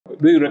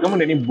Do you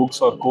recommend any books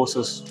or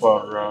courses for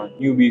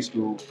newbies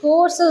to?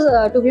 Courses,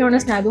 to be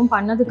honest, I don't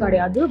pannadu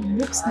kadiyadu.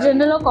 Books,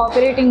 general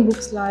copywriting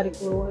books la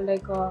irukku.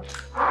 Like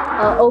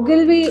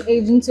Ogilvy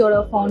agency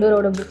oda founder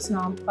oda books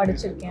na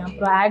padichiruken.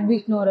 Appo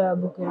Adweek nu oru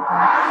book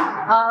irukku.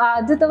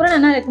 Adu thavara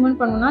enna recommend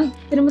pannuna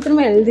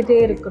thirumba eludite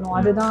irukano.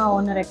 Adudha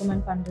one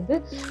recommend pandrathu.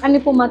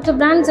 And ipo matha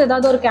brands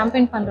edavadhu oru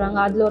campaign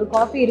pandranga adula oru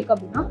copy irukku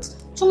appadina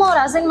சும்மா ஒரு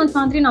assignment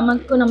மாதிரி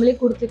நமக்கு நம்மளே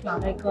கொடுத்துக்கலாம்.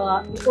 Like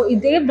இப்போ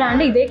இதே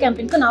brand இதே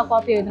கேம்பெயினுக்கு நான்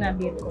காப்பி எழுதுனேன்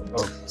அப்படி இருக்கும்.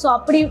 ஸோ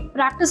அப்படி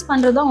ப்ராக்டிஸ்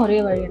பண்ணுறது தான் ஒரே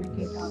வழி எனக்கு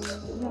கேட்டாங்க.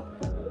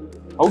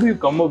 How do you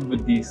come up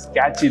with these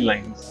catchy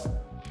lines?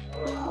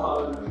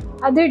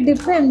 அது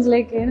depends.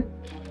 Like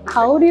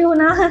how do you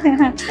know?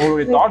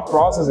 உங்களுடைய thought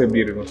process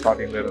எப்படி இருக்கும்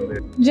ஸ்டார்டிங்ல இருந்து?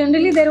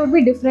 Generally there would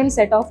be different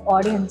set of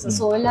audiences.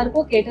 So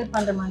எல்லாருக்கும் கேட்டர்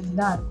பண்ற மாதிரி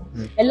தான்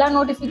இருக்கும். எல்லா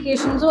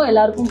நோட்டிஃபிகேஷன்ஸும்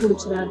எல்லாருக்கும்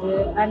பிடிச்சிடாது.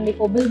 அண்ட்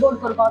இப்போ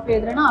பில்போர்ட் ஒரு காப்பி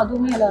எழுதுறேன்னா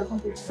அதுவுமே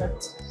எல்லாருக்கும் பிடிச்சிடாது.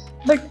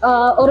 பட்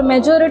ஒரு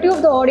மெஜாரிட்டி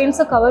ஆஃப் த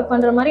ஆடியன்ஸை கவர்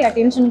பண்ணுற மாதிரி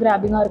அட்டென்ஷன்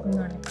கிராபிங்காக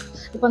இருக்குன்னு நினைக்கிறேன்.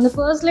 இப்போ அந்த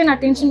ஃபர்ஸ்ட் லைன்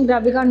அட்டென்ஷன்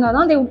கிராபிங்காக இருந்தால்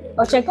தான் தே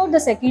check out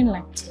the second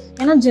line.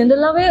 ஏன்னா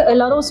ஜென்ரலாகவே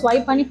எல்லாரும்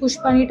ஸ்வைப் பண்ணி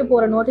புஷ் பண்ணிட்டு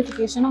போகிற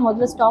நோட்டிஃபிகேஷனை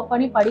முதல்ல ஸ்டாப்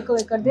பண்ணி படிக்க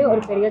வைக்கிறதே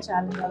ஒரு பெரிய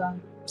சேலஞ்சாக தான்.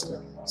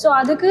 ஸோ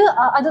அதுக்கு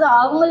அது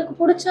அவங்களுக்கு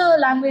பிடிச்ச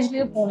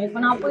லாங்குவேஜ்லேயே போகணும். இப்போ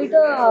நான் போயிட்டு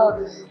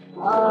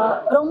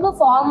ரொம்ப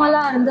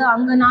ஃபார்மலாக இருந்து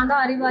அங்கே நான்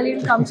தான்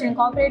அறிவாளின்னு காமிச்சேன்,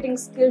 காப்பரேட்டிங்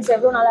ஸ்கில்ஸ்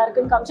எவ்வளோ நல்லா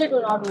இருக்குன்னு காமிச்சு it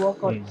will not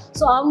work out.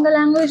 So அவங்க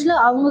லாங்குவேஜில்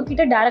அவங்க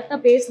கிட்ட டேரெக்டாக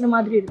பேசுகிற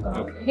மாதிரி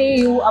இருக்கணும். ஹே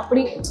யூ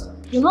அப்படி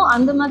யூனோ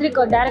அந்த மாதிரி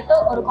டேரெக்டாக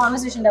ஒரு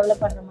கான்வர்சேஷன்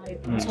டெவலப் பண்ணுற மாதிரி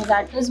இருக்கும். So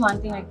that is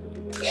one thing I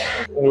can.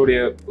 உங்களுடைய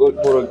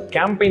ஒரு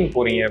கேம்பெயின்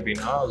போறீங்க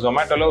அப்படின்னா,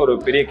 ஜொமேட்டோல ஒரு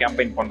பெரிய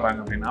கேம்பெயின் பண்றாங்க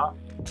அப்படின்னா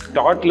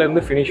ஸ்டார்ட்ல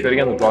இருந்து ஃபினிஷ்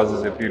வரைக்கும் அந்த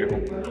ப்ராசஸ் எப்படி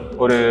இருக்கும்?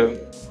 ஒரு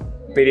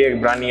பெரிய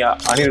பிராண்டிங்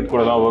அனிருத்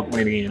கூட தான் ஒர்க்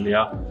பண்ணிருக்கீங்க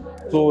இல்லையா?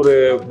 ஸோ ஒரு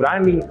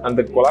பிராண்டிங்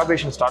அந்த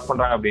கொலாபரேஷன் ஸ்டார்ட்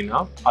பண்ணுறாங்க அப்படின்னா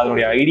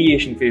அதனுடைய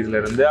ஐடியேஷன் ஃபேஸில்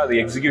இருந்து அது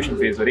எக்ஸிக்யூஷன்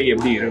ஃபேஸ் வரை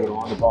எப்படி இருக்கும்?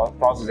 அந்த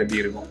ப்ராசஸ்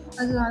எப்படி இருக்கும்?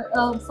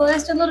 அது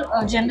ஃபர்ஸ்ட் வந்து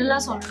ஒரு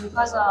ஜென்ரலாக சொல்லணும்.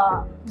 Because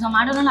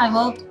ஜொமேட்டோவில் I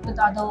work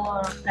with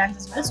other brands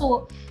as well. So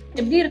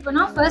எப்படி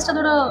இருக்குன்னா ஃபர்ஸ்ட்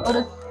அதோட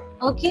ஒரு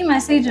கீ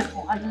மெசேஜ்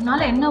இருக்கும். அதனால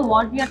என்ன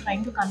what we are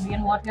trying to convey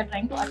and what we are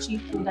trying to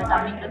achieve through that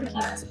அப்படிங்கிறது கீ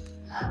மெசேஜ்.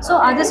 ஸோ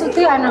அதை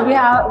சுற்றி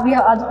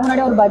அதுக்கு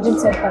முன்னாடி ஒரு பட்ஜெட்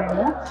செட்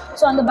பண்ணுவோம்.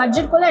 ஸோ அந்த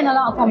பட்ஜெட்குள்ளே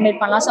என்னெல்லாம் அக்காமடேட்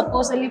பண்ணலாம்.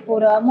 சப்போஸ் இப்போ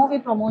ஒரு மூவி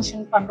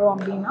ப்ரொமோஷன் பண்ணுறோம்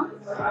அப்படின்னா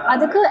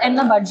அதுக்கு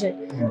என்ன பட்ஜெட்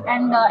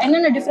அண்ட்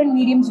என்னென்ன டிஃப்ரெண்ட்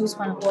மீடியம்ஸ் யூஸ்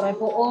பண்ண போகிறோம்.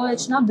 இப்போ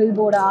ஓஹெச்னா பில்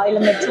போர்டா,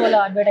 இல்லை மெட்ரோவில்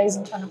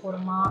அட்வர்டைஸிங் பண்ண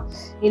போகிறோமா,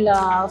 இல்லை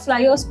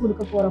ஃப்ளையர்ஸ்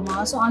கொடுக்க போகிறோமா.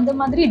 ஸோ அந்த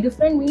மாதிரி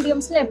டிஃப்ரெண்ட்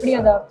மீடியம்ஸில் எப்படி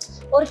அதை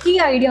ஒரு கீ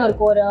ஐடியா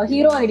இருக்கும். ஒரு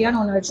ஹீரோ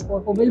ஐடியான்னு ஒன்று வச்சுப்போம்.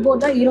 இப்போ பில்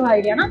போர்ட் தான் ஹீரோ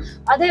ஐடியானா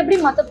அதை எப்படி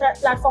மற்ற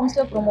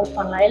பிளாட்ஃபார்ம்ஸில் ப்ரொமோட்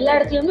பண்ணலாம், எல்லா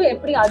இடத்துலேருந்தும்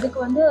எப்படி அதுக்கு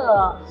வந்து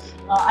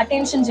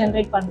அட்டென்ஷன்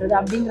ஜென்ரேட் பண்றது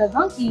அப்படிங்கிறது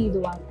தான் கீ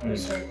இதுவா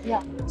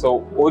இருக்கும். ஸோ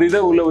ஒரு இதை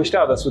உள்ள வச்சுட்டு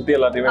அதை சுற்றி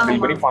எல்லாத்தையுமே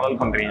ஃபில் பண்ணி ஃபனல்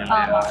பண்றீங்க.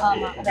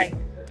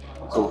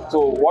 So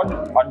what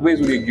advice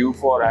would you give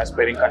for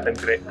aspiring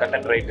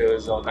content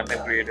writers or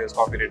content creators,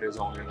 copywriters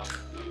அவங்கலாம்?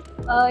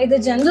 இது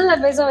ஜென்ரல்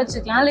அட்வைஸாக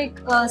வச்சுக்கலாம். Like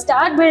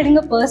start building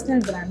a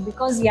personal brand.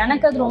 Because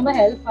எனக்கு அது ரொம்ப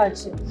ஹெல்ப்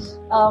ஆச்சு.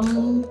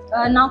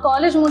 நான்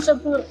காலேஜ்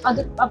முடிச்சப்போ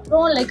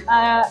அப்புறம் லைக்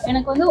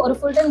எனக்கு வந்து ஒரு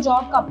ஃபுல் டைம்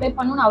ஜாப்க்கு அப்ளை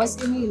பண்ணணும்னு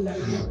அவசியமே இல்லை.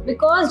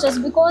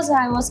 Because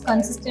I was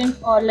consistent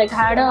R like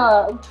had a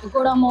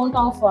good amount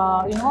of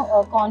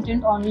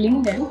content on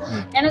LinkedIn.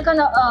 எனக்கு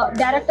அந்த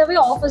டேரெக்டாகவே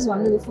ஆஃபர்ஸ்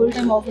வந்தது. ஃபுல்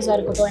டைம் ஆஃபீஸாக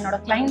இருக்கட்டும், என்னோட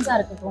கிளைண்ட்ஸாக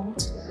இருக்கட்டும்.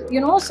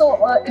 யூனோ ஸோ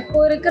இப்போ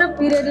இருக்கிற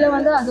பீரியடில்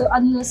வந்து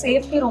அந்த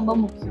சேஃப்டி ரொம்ப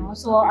முக்கியம்.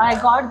 So I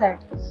got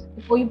that.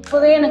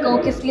 இப்போவே எனக்கு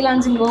ஓகே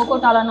ஃப்ரீலான்சிங் ஒர்க்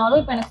அவுட் ஆனாலும்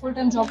இப்போ எனக்கு ஃபுல்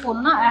டைம் ஜாப்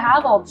போகணும்னா ஐ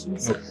ஹேவ்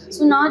ஆப்ஷன்ஸ்.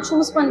 ஸோ நான்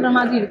சூஸ் பண்ணுற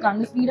மாதிரி இருக்குது.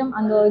 அந்த ஃப்ரீடம்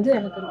அந்த இது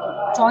எனக்கு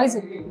இருக்குது, சாய்ஸ்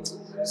இருக்குது.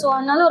 ஸோ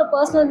அதனால ஒரு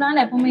பர்சனல்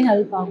பிராண்ட் எப்பவுமே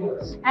ஹெல்ப் ஆகும்.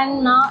 அண்ட்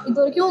நான் இது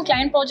வரைக்கும்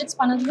கிளைண்ட் ப்ராஜெக்ட்ஸ்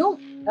பண்ணதுலையும்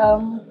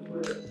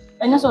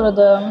என்ன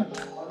சொல்கிறது,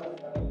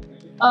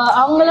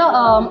 அவங்கள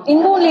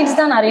இன்பவுண்ட் லீட்ஸ்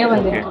தான் நிறைய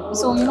வந்துருக்கு.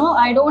 So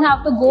I don't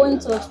have to go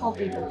and search for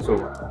people.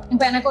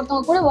 இப்போ எனக்கு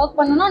ஒருத்தவங்க கூட ஒர்க்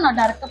பண்ணணும்னா நான்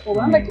டேரெக்டாக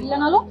போவேன். பட்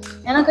இல்லைனாலும்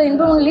எனக்கு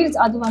இன்பவுண்ட் லீட்ஸ்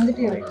அது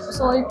வந்துட்டே இருக்கு.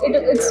 So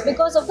it's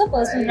because of the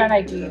personal brand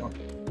I create.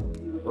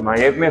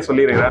 நான் ஏற்கனவே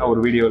சொல்லியிருக்கிறேன் ஒரு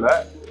வீடியோவில்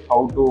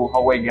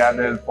how I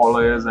gathered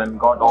followers and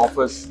got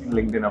offers in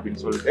LinkedIn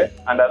அப்படின்னு சொல்லிட்டு.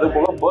 அண்ட் அது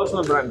போக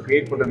பர்சனல் பிராண்ட்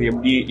கிரியேட்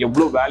பண்ணுறது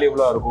எவ்வளோ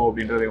வேல்யூபிளாக இருக்கும்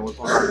அப்படின்றத இவங்க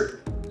சொல்கிறாங்க.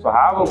 So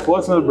have a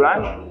personal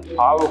brand,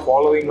 have a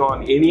following on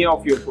any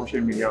of your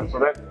social media so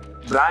that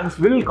brands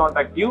will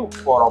contact you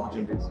for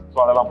opportunities. So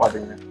அதெல்லாம்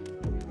பார்த்தீங்க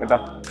கேட்டா.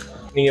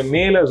 நீங்கள்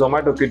மேலே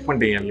Zomato குவிட்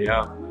பண்ணிட்டீங்க இல்லையா?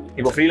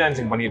 இப்போ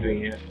ஃப்ரீலான்சிங் பண்ணிட்டு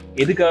இருக்கீங்க.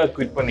 எதுக்காக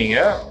குவிட் பண்ணீங்க?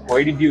 why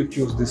did you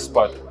choose this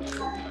path?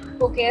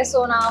 Okay, so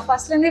நான்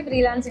ஃபர்ஸ்ட்லேருந்தே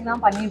ஃப்ரீலான்சிங்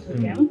தான் பண்ணிட்டு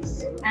இருக்கேன்.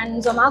 அண்ட்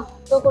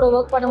Zomato கூட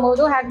ஒர்க்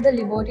பண்ணும்போது had the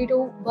liberty to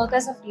work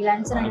as a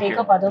freelancer and take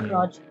up other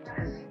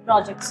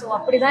projects. So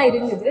அப்படி தான்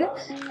இருந்தது.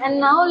 அண்ட்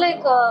நவ்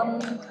லைக்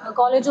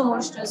காலேஜும்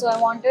முடிச்சிட்டேன். So I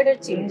wanted a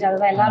change.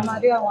 அதுதான் எல்லார்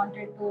மாதிரியும் I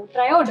wanted to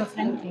try out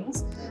different things.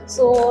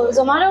 So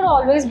Zomato would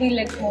always be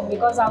like home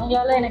because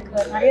அவங்களால எனக்கு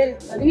நிறைய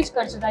ரீச்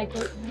கிடச்சது. ஐ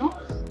could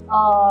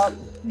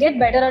get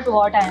better at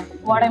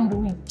what I'm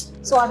doing.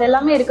 So அது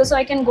எல்லாமே இருக்குது. So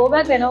I can go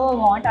back whenever I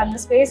want. அந்த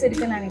space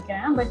இருக்குன்னு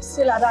நினைக்கிறேன். பட்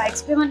ஸ்டில் அதை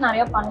எக்ஸ்பெரிமெண்ட்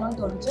நிறையா பண்ணணும்னு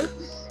தோணுச்சு.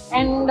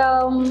 And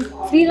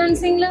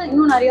freelancingல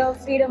இன்னும் நிறைய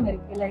freedom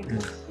இருக்கு. Like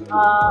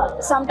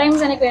sometimes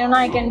எனக்கு வேணும்னா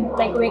I can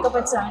like wake up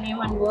at 7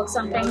 AM and work.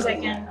 Sometimes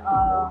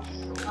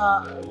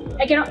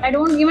I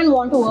don't even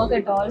want to work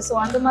at all. So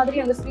அந்த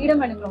மாதிரி அந்த freedom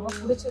எனக்கு ரொம்ப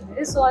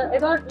பிடிச்சது. So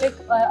ஏதோ like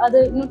அது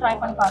இன்னும் ட்ரை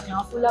பண்ணி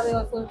பார்க்கலாம். ஃபுல்லாவே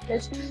ஒரு full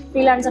fledged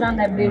freelancer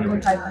அந்த எப்படி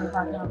இருக்கும் ட்ரை பண்ணி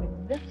பார்க்கலாம்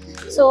அப்படின்ட்டு.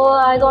 So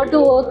I got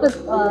to work with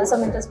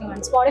some interesting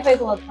ones. Spotify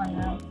க்கு work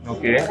பண்ணேன்.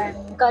 Okay. And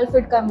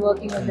Culfit I'm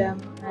working with them.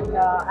 And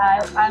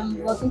I'm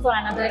working for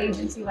another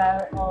agency where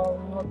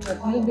we work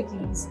with meal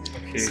bikinis.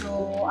 Okay. So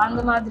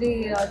அந்த மாதிரி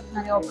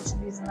நிறைய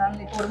opportunities இருந்தாங்க.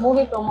 Like ஒரு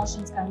movie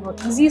promotions can work.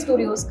 Easy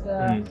Studios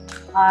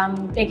I'm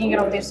taking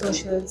care of their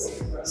socials.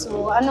 So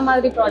அந்த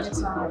மாதிரி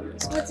projects நான்.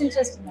 So it's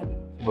interesting.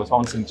 It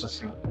sounds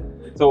interesting.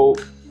 So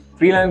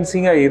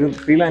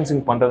freelancing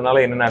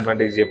பண்றதுனால என்ன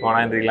advantage? எப்ப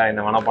வேணா எந்திரிக்கலாம்,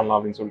 என்ன வேணா பண்ணலாம்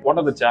அப்படின்னு சொல்லி. What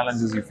are the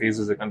challenges you face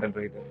as a content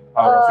writer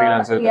or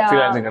freelancing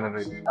content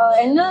writer?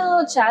 என்ன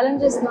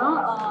challengesனா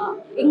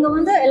இங்க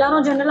வந்து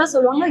எல்லாரும் ஜெனரலா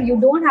சொல்லுவாங்க you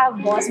don't have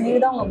boss,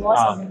 நீங்க தான் உங்க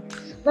boss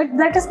அப்படின்னு. But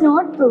that is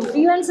not true.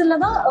 Freelancing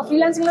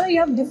you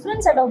have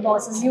different set of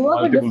bosses. You work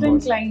with different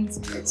clients.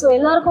 So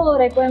எல்லாருக்கும்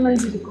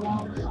requirements இருக்கும்.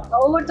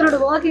 ஒவ்வொருத்தரோட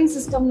working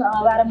system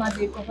வேற மாதிரி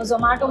இருக்கும். இப்போ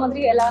Zomato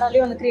மாதிரி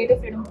எல்லாராலையும் அந்த creative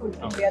freedom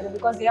கொடுக்க முடியாது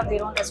because they have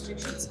their own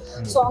restrictions.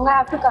 So அவங்க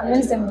have to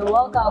convince them to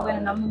work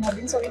ஆகும் நம்ம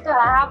அப்படின்னு சொல்லிட்டு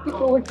I have to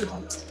prove it to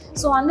them.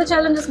 So அந்த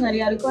challenges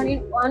நிறைய இருக்கும்.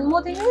 And one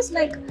more thing is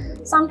like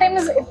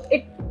sometimes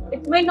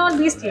it might not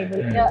be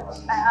stable.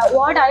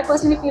 What I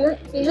personally feel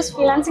is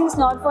freelancing is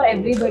not for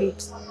everybody.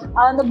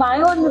 The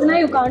bio irundhuna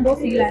you can't do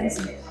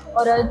freelancing.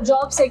 Or a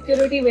job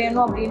security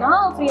வேணும் அப்படினா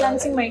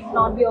freelancing might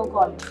not be your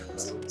call.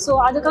 So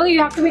அதுக்காக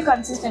you have to be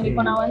consistent.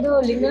 இப்போ நான் வந்து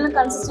LinkedIn ல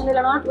consistent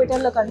இல்லனா Twitter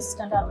ல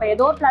consistent அப்ப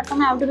ஏதோ ஒரு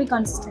platform I have to be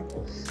consistent.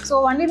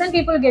 So only then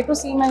people get to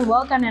see my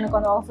work and எனக்கு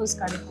அந்த offers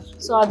கிடைக்கும்.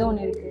 So அது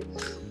ஒன்னு இருக்கு.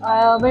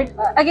 But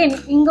again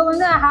இங்க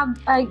வந்து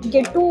I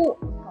get to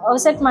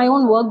set my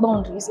own work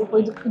boundaries. இப்போ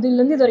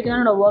இதுலேருந்து இது வரைக்கும்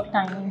என்னோட ஒர்க்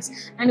டைமிங்ஸ்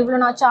அண்ட் இவ்வளோ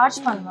நான் சார்ஜ்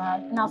பண்ணுவேன்,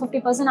 நான்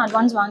 50%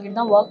 அட்வான்ஸ் வாங்கிட்டு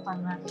தான் ஒர்க்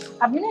பண்ணுவேன்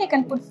அப்படின்னு ஐ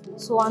கேன் புட்.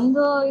 ஸோ அந்த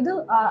இது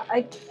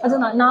அது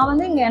நான்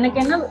வந்து இங்கே எனக்கு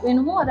என்ன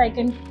வேணுமோ அதை I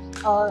can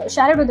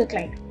share it with the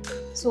client.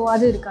 So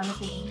அது இருக்கு அந்த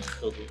ஃபீலிங்.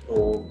 ஓகே. ஸோ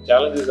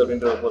சேலஞ்சஸ்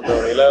அப்படின்றத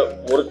பொறுத்தவரையில்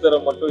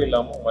ஒருத்தரை மட்டும்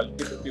இல்லாமல்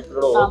மல்டிபிள்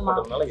பீப்புளோட ஒர்க்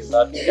பண்ணுறதுனால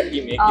எல்லாத்தையும்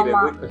கட்டி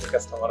மேய்க்கிறது கொஞ்சம்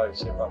கஷ்டமான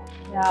விஷயம் தான்.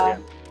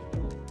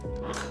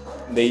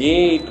 இந்த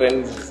ஏஐ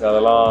ட்ரெண்ட்ஸ்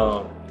அதெல்லாம்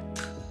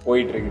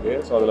போயிட்டு இருக்குது.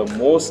 ஸோ அதில்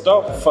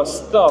மோஸ்ட்டாக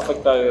ஃபஸ்ட்டாக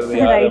அஃபெக்ட் ஆகிறது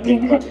யார்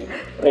அப்படின்னு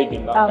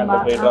ரைட்டிங் தான்.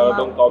 கண்டென்ட் ரைட்டர்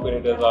ஆகட்டும், காப்பி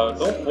ரைட்டர்ஸ்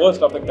ஆகட்டும்,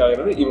 ஃபர்ஸ்ட் அஃபெக்ட்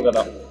ஆகிறது இவங்க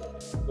தான்.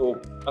 ஸோ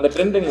அந்த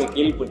ட்ரெண்டை நீங்கள்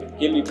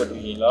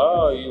கேள்விப்பட்டிருக்கீங்களா?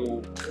 You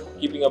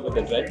keeping up with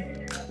the trend?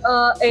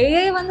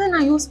 AI வந்து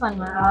நான் யூஸ்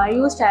பண்ணுவேன். ஐ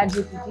யூஸ்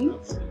ChatGPT.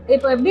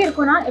 இப்போ எப்படி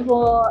இருக்குன்னா இப்போ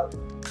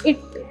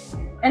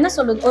என்ன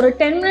சொல்றது, ஒரு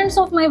 10 minutes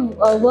of my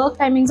work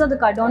timings அது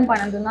கட் டவுன்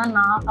பண்ணதுன்னா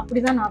நான்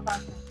அப்படிதான் நான்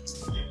பார்க்குறேன்.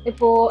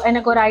 இப்போ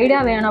எனக்கு ஒரு ஐடியா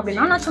வேணும்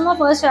அப்படின்னா நான் சும்மா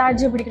ஃபர்ஸ்ட்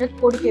ChatGPT கிட்ட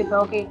போட்டு கேட்பேன்.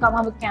 Okay, come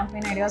up with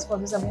campaign ideas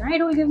for this அப்படின்னா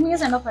it will give me a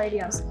set of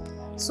ideas.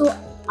 So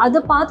அதை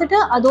பார்த்துட்டு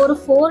அது ஒரு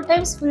 4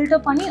 times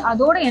ஃபில்டர் பண்ணி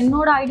அதோட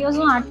என்னோட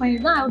ஐடியாஸும் ஆட்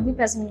பண்ணிட்டு தான் I would be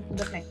present to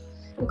the client.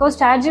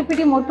 Because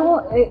ChatGPT மட்டும்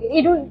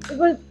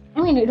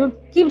it will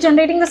keep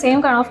generating the same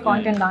kind of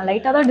content தான்.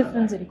 லைட்டாக தான்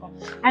டிஃப்ரென்ஸ் இருக்கும்.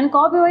 And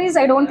copy wise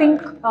I don't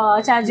think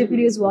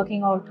ChatGPT is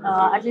working out,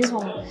 at least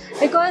for me,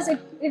 because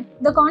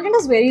the content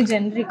is very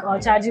generic.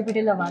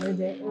 ChatGPTல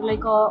வருது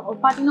like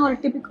பார்த்தீங்கன்னா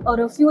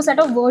ஒரு few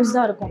set of words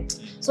தான் இருக்கும்.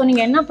 So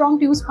நீங்கள் என்ன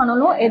ப்ராம்ப்ட் யூஸ்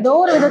பண்ணாலும் ஏதோ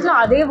ஒரு விதத்தில்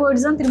அதே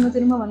வேர்ட்ஸ் தான்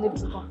திரும்ப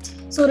வந்துட்டு இருக்கும்.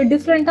 ஸோ ஒரு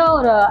டிஃப்ரெண்ட்டாக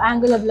ஒரு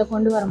ஆங்கிள் அதில்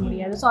கொண்டு வர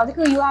முடியாது. ஸோ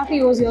அதுக்கு you have to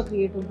use your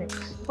creative வே.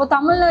 இப்போ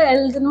தமிழில்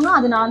எழுதணும்னா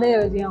அது நான் தான்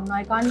எழுதியாகணும்.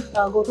 I can't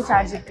go to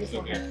ChatGPT.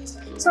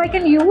 So I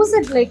can use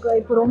it like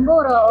இப்போ ரொம்ப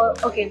ஒரு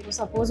ஓகே, இப்போ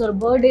சப்போஸ் ஒரு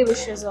பர்த்டே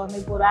விஷஸ் வந்து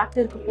இப்போ ஒரு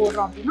ஆக்டருக்கு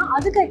போடுறோம் அப்படின்னா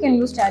அதுக்கு ஐ கேன்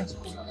யூஸ்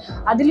ChatGPT.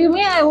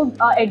 அதுலேயுமே I would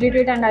edit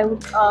it and I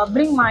would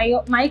bring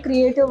my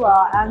creative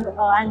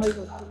angle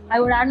to it. I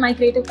would add my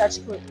creative touch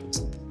to it.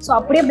 So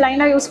அப்படியே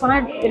பிளைண்டாக யூஸ்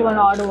பண்ணால் it will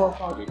not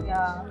work out.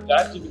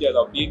 ChatGPT அதை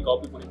அப்படியே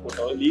copy பண்ணி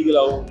போட்டாலும்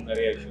லீகலாகவும்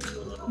நிறைய issues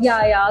வரும். யா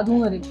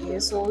அதுவும் இருக்கு.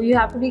 So you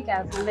have to be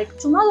careful. Like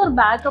சும்மா ஒரு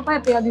பேக்கப்பாக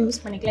எப்பயாவது யூஸ்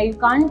பண்ணிக்கலாம். You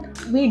can't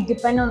be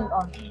depend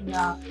on.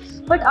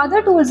 But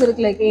other tools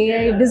இருக்கு, like AI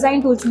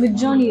design tools,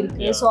 Midjourney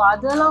இருக்கு. ஸோ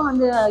அதெல்லாம்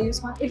வந்து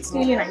யூஸ் பண்ண இட்ஸ்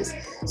ரியலி நைஸ்.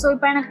 ஸோ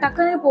இப்போ எனக்கு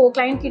டக்குன்னு இப்போ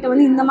கிளைண்ட் கிட்ட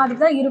வந்து இந்த மாதிரி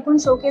தான்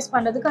இருக்குன்னு ஷோகேஸ்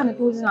பண்ணுறதுக்கு அந்த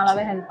டூல்ஸ்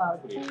நல்லாவே ஹெல்ப்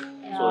ஆகுது.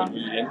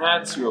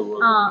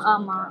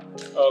 ஆமாம்.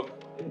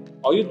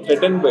 Are you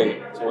threatened by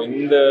it? So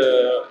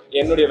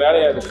என்னுடைய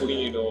வேலையை அது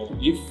புரிஞ்சிடும்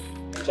if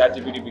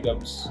ChatGPT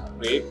becomes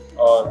great,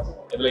 or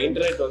இதில்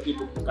இன்டர்நெட் வந்து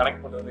இப்போ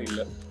கனெக்ட் பண்ணுறதே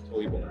இல்லை. ஸோ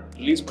இப்போ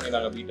ரிலீஸ்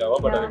பண்ணினாங்க பீட்டாவா,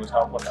 பட் அதை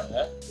ஸ்டாப் பண்ணாங்க.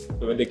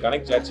 So when they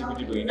connect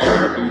ChatGPT to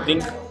internet, do you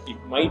think it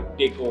might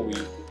take over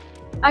you?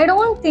 I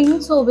don't think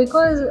so,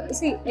 because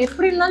see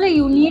எப்படி இருந்தாலும்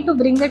you need to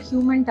bring that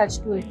human touch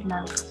to it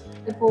now.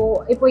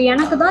 இப்போ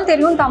எனக்கு தான்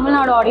தெரியும்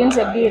Tamil Nadu audience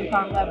எப்படி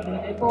இருக்காங்க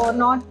அப்படின்னு. இப்போ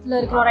நார்த்தில்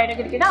இருக்கிற ஒரு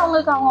ரைட்டர் கிட்ட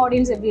அவங்களுக்கு அவங்க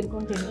ஆடியன்ஸ் எப்படி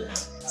இருக்குன்னு தெரியும்.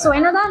 ஸோ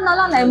என்னதான்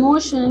இருந்தாலும் அந்த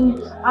எமோஷன்,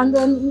 அந்த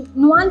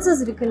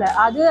நுவான்சஸ் இருக்குல்ல,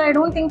 அது ஐ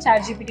டோன்ட் திங்க்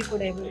ChatGPT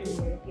கூட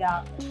யா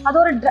அது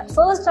ஒரு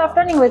ஃபர்ஸ்ட்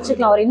டிராஃப்டாக நீங்கள்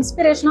வச்சுக்கலாம், ஒரு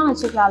இன்ஸ்பிரேஷனாக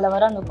வச்சுக்கலாம் அதில்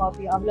வர அந்த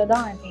காப்பி.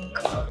 அவ்வளோதான் ஐ திங்க்.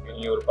 think.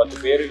 நீ ஒரு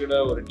 10 பேருக்கிட்ட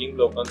ஒரு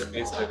டீம்ல உட்கார்ந்து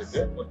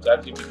பேசுறதுக்கு ஒரு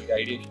ChatGPT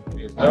ஐடியேஷன்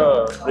பேஸ்ல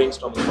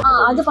brainstorming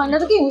அது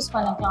பண்றதுக்கு யூஸ்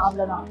பண்ணிக்கலாம்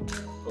அவ்வளவுதான்.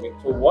 Okay,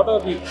 so what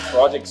are the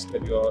projects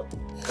that you are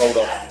proud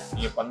of?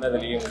 நீ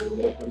பண்ணதுலயே உங்களுக்கு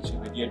ரொம்ப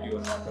பிடிச்சது yet you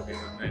are not okay?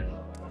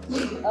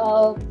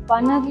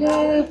 பண்ணதுலே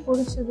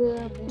பிடிச்சது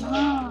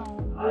அப்படின்னா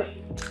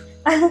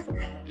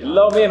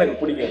எல்லாமே எனக்கு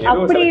பிடிக்கும்.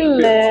 அப்படி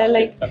இல்ல,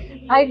 like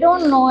I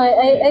don't know,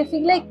 I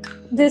feel like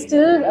they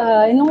still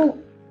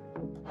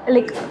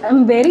like I'm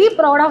very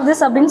proud of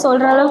this அப்படின்னு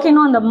சொல்ற அளவுக்கு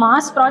இன்னும் அந்த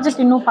மாஸ்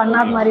ப்ராஜெக்ட் இன்னும்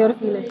பண்ணாத மாதிரி ஒரு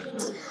feel.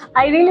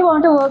 I really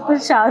want to work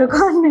with Shah Rukh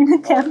Khan in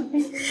a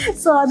campaign.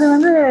 So அது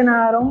வந்து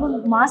நான் ரொம்ப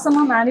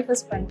மாசமா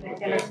மேனிஃபெஸ்ட்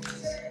பண்றேன்.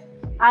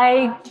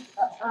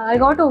 I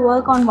got to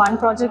work on one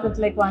project with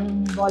like one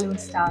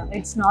Bollywood star.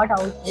 It's not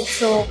out yet.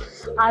 So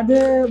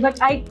but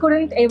I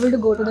couldn't able to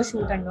go to the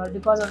shoot and all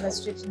because of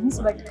restrictions.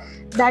 But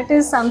that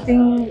is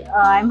something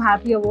I'm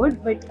happy about.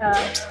 But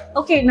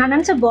okay, நான்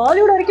நினைச்ச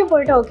பாலிவுட் வரைக்கும்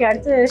போயிட்டு okay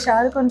அடுத்து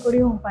ஷாருக் கான்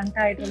கூடயும்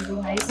பண்ணிட்டா it will be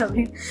nice.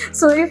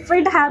 So if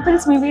it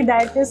happens, maybe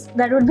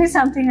that would be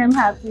something I'm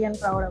happy and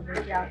proud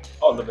about. Yeah.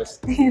 All the best.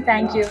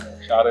 Thank you.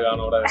 Shahrukh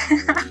கானோட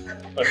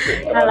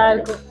நல்லா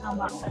இருக்கும்.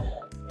 ஆமா.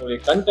 ஒரு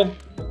கண்டென்ட்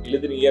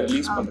எழுதுறீங்க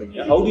ரிலீஸ் பண்றீங்க,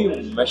 how do you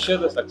measure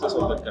the success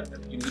of that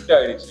content? இது hit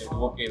ஆயிடுச்சு, இது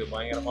okay, இது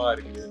பயங்கரமா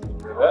இருக்குது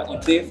அப்படின்றத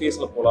இதே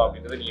ஃபேஸ்ல போலாம்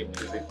அப்படின்றத நீங்க எப்படி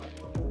டிசைட் பண்ணுவீங்க?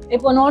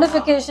 இப்போ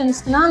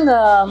நோட்டிஃபிகேஷன்ஸ்னா அந்த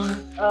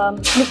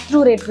click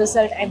through rate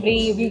result every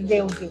week day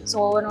உண்டு. ஸோ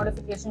ஒவ்வொரு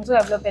நோட்டிஃபிகேஷன்ஸும்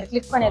எவ்வளோ பேர்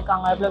கிளிக்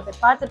பண்ணியிருக்காங்க, எவ்வளோ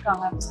பேர்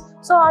பார்த்துருக்காங்க.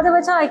 ஸோ அதை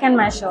வச்சு ஐ கேன்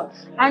மெஷர்.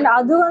 அண்ட்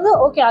அது வந்து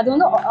ஓகே, அது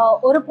வந்து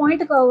ஒரு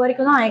பாயிண்ட்டுக்கு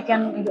வரைக்கும் தான் ஐ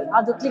கேன் இது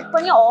அது கிளிக்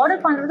பண்ணி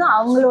ஆர்டர் பண்ணுறது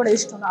அவங்களோட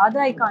இஷ்டம் தான். அது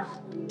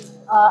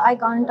I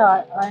can't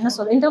என்ன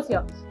சொல்ல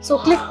இன்டர்ஃபியர். ஸோ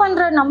கிளிக்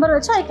பண்ணுற நம்பர்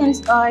வச்சு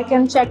I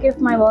can check if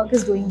my work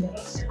is doing there.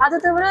 அது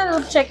தவிர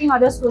checking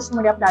other social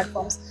media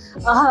platforms.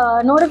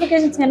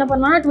 Notifications என்ன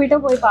பண்ணால்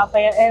ட்விட்டர் போய்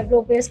பார்ப்பேன்,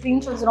 எவ்வளோ பேர்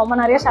ஸ்க்ரீன்ஷாட்ஸ் ரொம்ப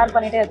நிறைய ஷேர்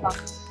பண்ணிகிட்டே இருப்பாங்க.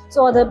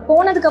 ஸோ அது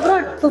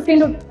போனதுக்கப்புறம்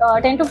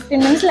 10 to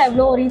 15 மினிட்ஸில்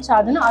எவ்வளோ ரீச்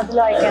ஆகுதுன்னு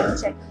அதில் I can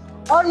check.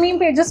 R meme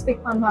pages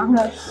big பண்ணுவாங்க.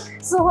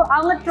 ஸோ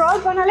அவங்க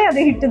ட்ரால் பண்ணாலே அது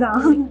ஹிட்டு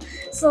தான்.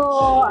 ஸோ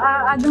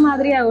அது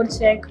மாதிரி I would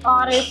check.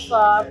 R if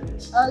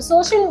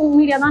social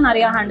media தான்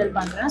நிறையா ஹேண்டில்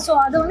பண்ணுறேன். ஸோ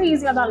அது வந்து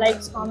ஈஸியாக தான்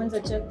லைக்ஸ் காமெண்ட்ஸ்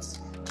வச்சு.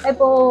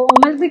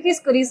 இப்போது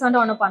மில்பிகிஸ்க்கு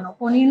ரீசெண்டாக ஒன்று பண்ணோம்,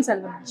 பொன்னியின்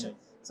செல்வன் வச்சு.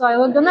 ஸோ ஐ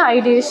ஒர்க் வந்து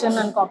ஐடியேஷன்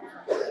அண்ட் காப்பி.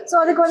 ஸோ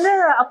அதுக்கு வந்து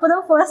அப்போ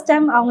தான் ஃபர்ஸ்ட்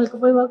டைம் அவங்களுக்கு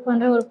போய் ஒர்க்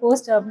பண்ணுற ஒரு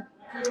போஸ்ட்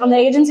அந்த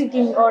ஏஜென்சி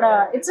டீமோட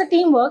இட்ஸ் அ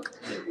டீம் ஒர்க்.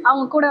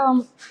 அவங்க கூட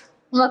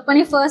ஒர்க்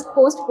பண்ணி ஃபர்ஸ்ட்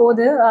போஸ்ட்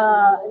போகுது.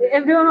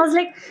 எவ்ரி ஒன் வாஸ்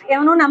லைக்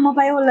எவனோ நம்ம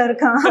பையன் உள்ள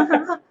இருக்கான்.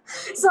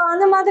 ஸோ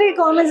அந்த மாதிரி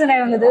காமெண்ட்ஸ்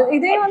நிறைய வந்தது.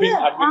 இதே வந்து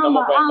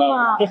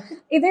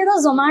இதே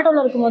தான்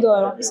ஜொமேட்டோவில் இருக்கும்போது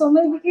வரும். ஸோ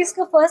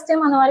மில்பிகிஸ்க்கு ஃபர்ஸ்ட்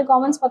டைம் அந்த மாதிரி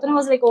காமெண்ட்ஸ் பார்த்தோன்னா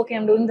was like okay,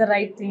 I'm doing the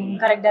right thing,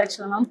 correct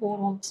டைரக்ஷன்ல தான்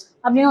போகிறோம்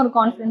அப்படின்னு ஒரு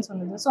கான்ஃபிடன்ஸ்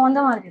வந்தது. ஸோ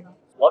அந்த மாதிரி தான்.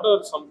 What are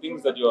some things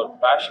that you are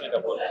passionate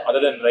about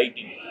other than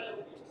writing?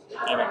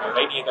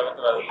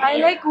 I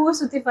like ஊர்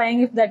சுத்திஃபைங்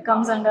if that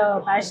comes under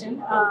passion.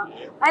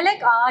 I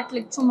like art,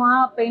 like சும்மா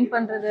பெயிண்ட்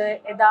பண்றது,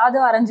 ஏதாவது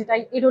வரைஞ்சிட்டா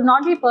it would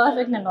not be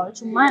perfect and all,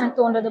 சும்மா எனக்கு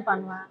தோன்றது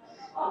பண்ணுவேன்.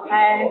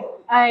 And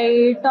I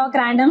talk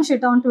random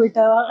shit on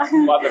Twitter.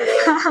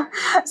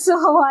 So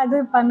அது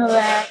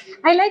பண்ணுவேன்.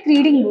 I like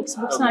reading books.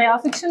 நிறைய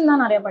fiction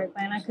தான் நிறைய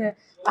படிப்பேன். எனக்கு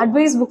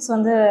advice books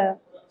வந்து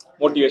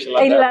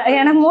இல்ல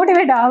எனக்கு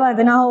மோட்டிவேட்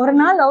ஆகாது. நான் ஒரு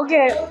நாள் ஓகே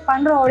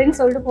பண்றோம் அப்படின்னு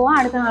சொல்லிட்டு போவேன்,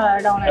 அடுத்த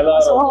நாள் டவுன்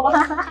ஆயிடும். ஸோ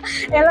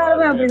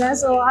எல்லாருமே அப்படிதான்.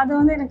 ஸோ அது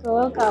வந்து எனக்கு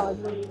ஒர்க்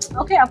ஆகுது.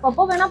 ஓகே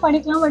அப்பப்போ வேணா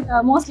படிக்கலாம், பட்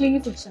மோஸ்ட்லி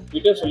ஃபிக்ஷன்.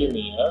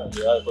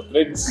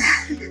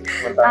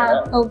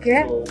 ஓகே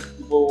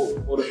இப்போ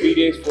ஒரு 3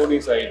 days 4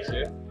 days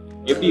ஆயிடுச்சு,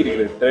 எப்படி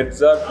இருக்குது?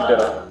 த்ரெட்ஸா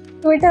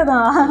ட்விட்டர்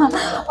தான்.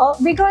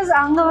 பிகாஸ்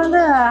அங்க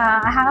வந்து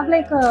I have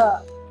like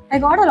I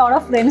got a lot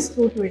of friends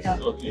through Twitter.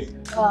 Okay.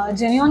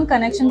 Genuine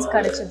connections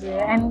கிடைச்சது.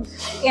 And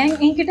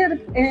என்கிட்ட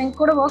என்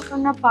கூட ஒர்க்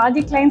பண்ண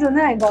பாதி கிளைண்ட்ஸ்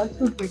வந்து I got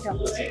through Twitter.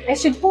 I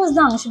shit post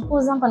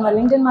தான் பண்ணுவேன்,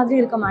 LinkedIn மாதிரி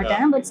இருக்க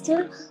மாட்டேன். But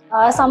still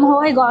somehow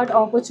I got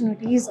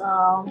opportunities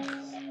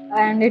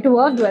and it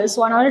worked well.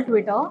 So on all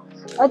Twitter.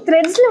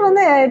 Threadsல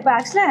வந்து இப்போ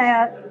ஆக்சுவலாக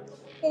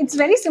it's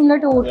very similar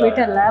to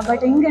Twitterல.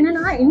 But இங்கே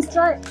என்னன்னா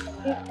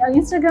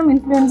Instagram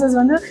influencers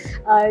வந்து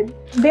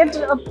they're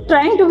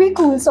trying to be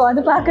cool. So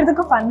அது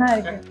பார்க்கறதுக்கு ஃபன்னாக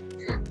இருக்கு.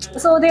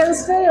 So they are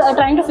still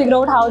trying to figure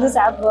out how this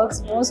app works.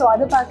 So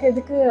அது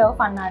பார்க்கிறதுக்கு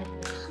ஃபன்னா இருக்கு.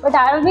 But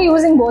I will be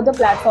using both the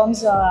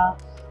platforms.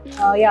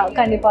 Yeah,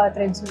 கண்டிப்பா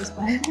Threads யூஸ்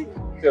பண்ணுவேன்.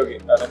 Okay,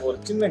 நம்ம ஒரு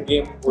சின்ன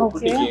கேம், ஒரு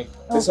குட்டி game.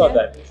 This or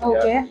that.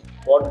 Okay.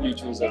 What will you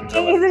choose?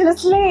 இது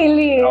லிஸ்ட்ல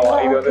இல்லையே.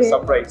 இது வந்து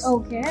surprise.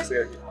 Okay.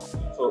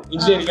 So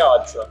engineering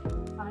arts.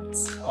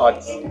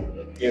 Arts.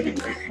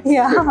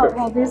 Yeah,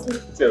 obviously.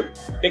 So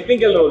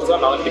technical roles or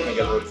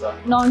non-technical roles?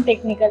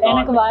 Non-technical.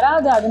 எனக்கு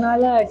வராது,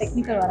 அதனால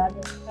technical வராது.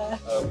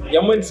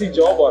 MNC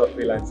job or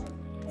freelancing?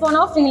 For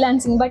now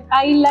freelancing, but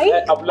I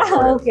like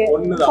okay.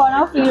 For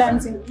now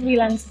freelancing.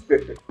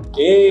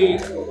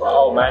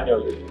 Oh,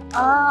 manual.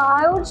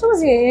 I would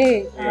choose AA.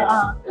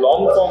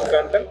 Long form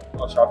content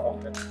or short form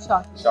content?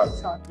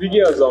 Short.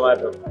 Video or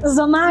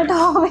Zomato,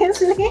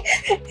 obviously.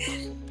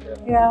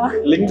 Yeah.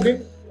 LinkedIn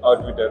or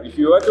Twitter? If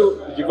you were to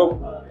give up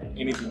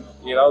anything,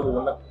 ஏதாவது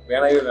ஒண்ணு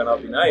வேணாம்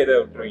அப்படின்னா எதை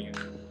விட்டுருவீங்க?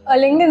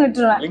 LinkedIn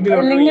விட்டுருவேன்.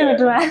 LinkedIn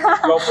விட்டுருவேன்.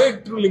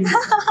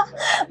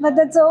 But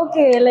that's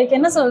okay. Like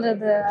என்ன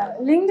சொல்றது,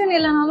 LinkedIn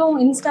இல்லனாலும்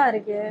Insta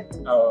இருக்கு.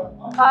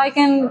 I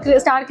can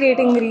start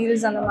creating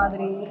reels அந்த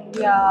மாதிரி.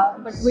 Yeah,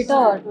 but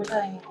Twitter.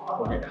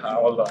 Okay,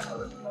 all done.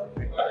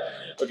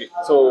 Okay,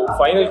 so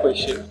final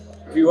question.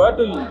 If you were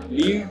to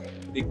leave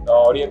the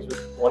audience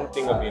with one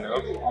thing அப்படினா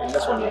என்ன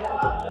சொல்லுவீங்க?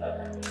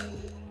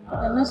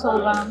 என்ன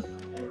சொல்றேன்?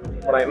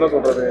 நான் என்ன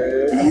சொல்றது?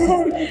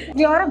 If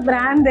you are a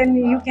brand, then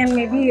you can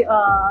maybe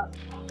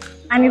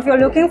and if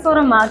you're looking for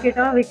a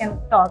marketer, we can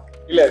talk.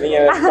 இல்ல நீங்க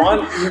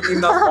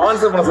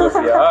ஸ்பான்சர் பண்ண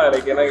சொல்றியா?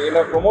 லைக்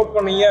என்ன ப்ரோமோட்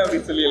பண்ணீங்க அப்படி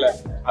சொல்லல.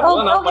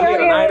 அதெல்லாம் நான்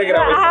பண்ணிறேன். நான்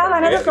இருக்கிறேன்.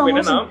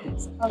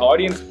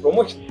 Audience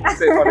promotion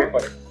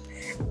for it.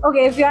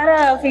 Okay, if you are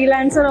a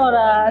freelancer or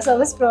a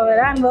service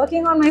provider, I'm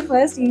working on my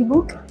first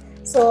ebook.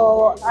 So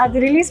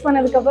அது ரிலீஸ்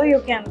பண்ணதுக்கு அப்புறம் you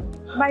can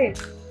buy it.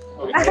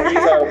 Okay,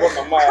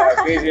 நம்ம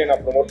பேஜை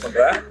நான் ப்ரோமோட்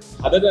பண்றேன்.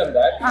 அதர் than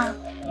that,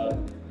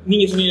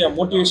 நீங்க சொன்னீங்க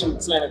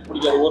மோட்டிவேஷன்ஸ்லாம் எனக்கு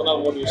பிடிக்காது, ஒரு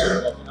நாள் மோட்டிவேஷன்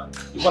அப்படின்னா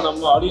இப்போ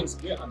நம்ம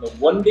ஆடியன்ஸ்க்கு அந்த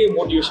ஒன் டே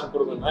மோட்டிவேஷன்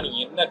கொடுக்கணும்னா நீங்க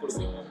என்ன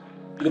கொடுப்பீங்க?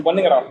 இது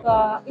பண்ணுங்கடா.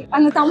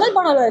 அந்த தமிழ்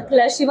படம்ல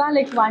இருக்குல்ல சிவா,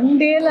 லைக் ஒன்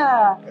டேல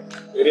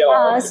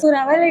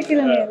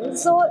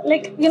so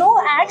like you know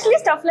actually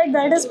stuff like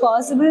that is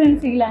possible in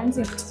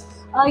freelancing.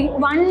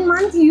 1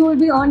 month you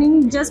will be earning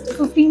just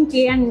 15k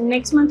and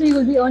next month you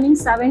will be earning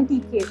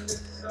 70k.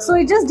 So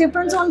it just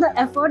depends on the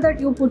effort that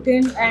you put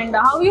in and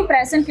how you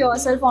present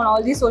yourself on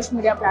all these social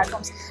media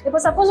platforms. If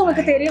suppose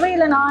உங்களுக்கு தெரியவே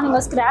இல்லனா நீங்க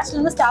ஸ்கிராச்ல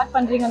இருந்து start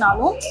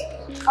பண்றீங்கனாலும்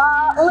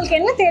உங்களுக்கு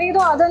என்ன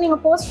தெரியுதோ அத நீங்க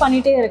போஸ்ட்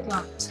பண்ணிட்டே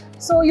இருக்கலாம்.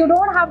 So you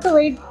don't have to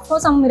wait for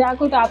some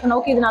miracle to happen.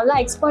 Okay, இது நல்லா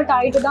எக்ஸ்பர்ட்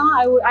ஆயிட்டு தான்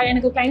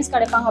எனக்கு கிளைண்ட்ஸ்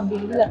கிடைப்பாங்க அப்படி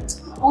இல்ல.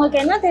 உங்களுக்கு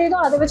என்ன தெரியுதோ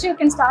அதை வச்சு you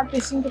can start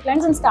pitching to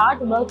clients and start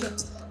working.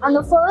 And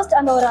the first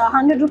and ஒரு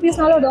 100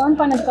 rupeesனால earn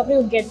பண்ணதுக்கு அப்புறம்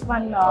you get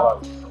one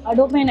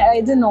dopamine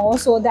no,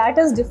 so that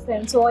is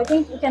different. So I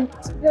think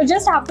you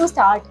just have to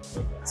start.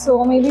 So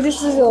maybe this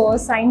is your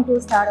sign to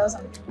start or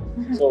something.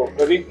 So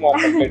Pradeep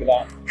complete da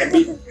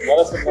kambi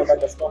modest பண்ணா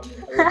கஷ்டம்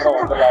அப்புறம்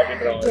வந்தல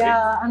அப்படின்றாங்க.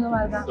 Yeah, அந்த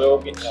மாதிரி தான். So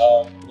okay,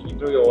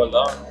 interview over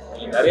தான்.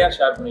 நீங்க நிறைய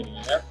ஷேர்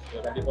பண்ணிருக்கீங்க.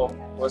 கண்டிப்பா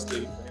ஃபர்ஸ்ட்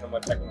எடிட் பண்ணி நம்ம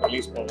டெக்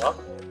ரிலீஸ் பண்ணலாம்.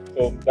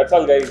 So that's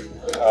all guys.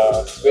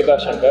 Swetha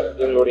Shankar,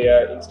 இவங்களுடைய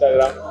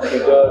Instagram,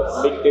 Twitter,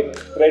 LinkedIn,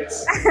 Threads,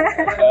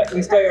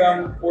 Instagram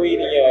போய்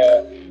நீங்க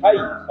hi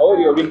how are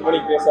you அப்படின்னு பண்ணி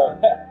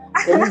பேசாம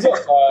கொஞ்சம்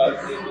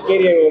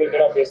கேரியர்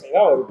ஓரியன்டா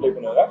பேசுனீங்கன்னா அவர் ரிப்ளை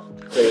பண்ணுவாங்க.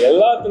 ஸோ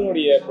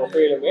எல்லாத்தினுடைய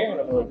ப்ரொஃபைலுமே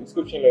நம்ம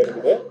டிஸ்கிரிப்ஷன்ல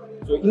இருக்குது.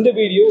 ஸோ இந்த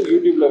வீடியோ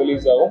யூடியூப்ல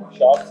ரிலீஸ் ஆகும்,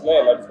 ஷார்ட்ஸ்ல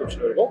எல்லா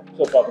டிஸ்கிரிப்ஷன்ல இருக்கும்.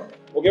 ஸோ பார்த்துக்கோங்க.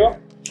 ஓகேவா?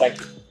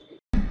 தேங்க்யூ.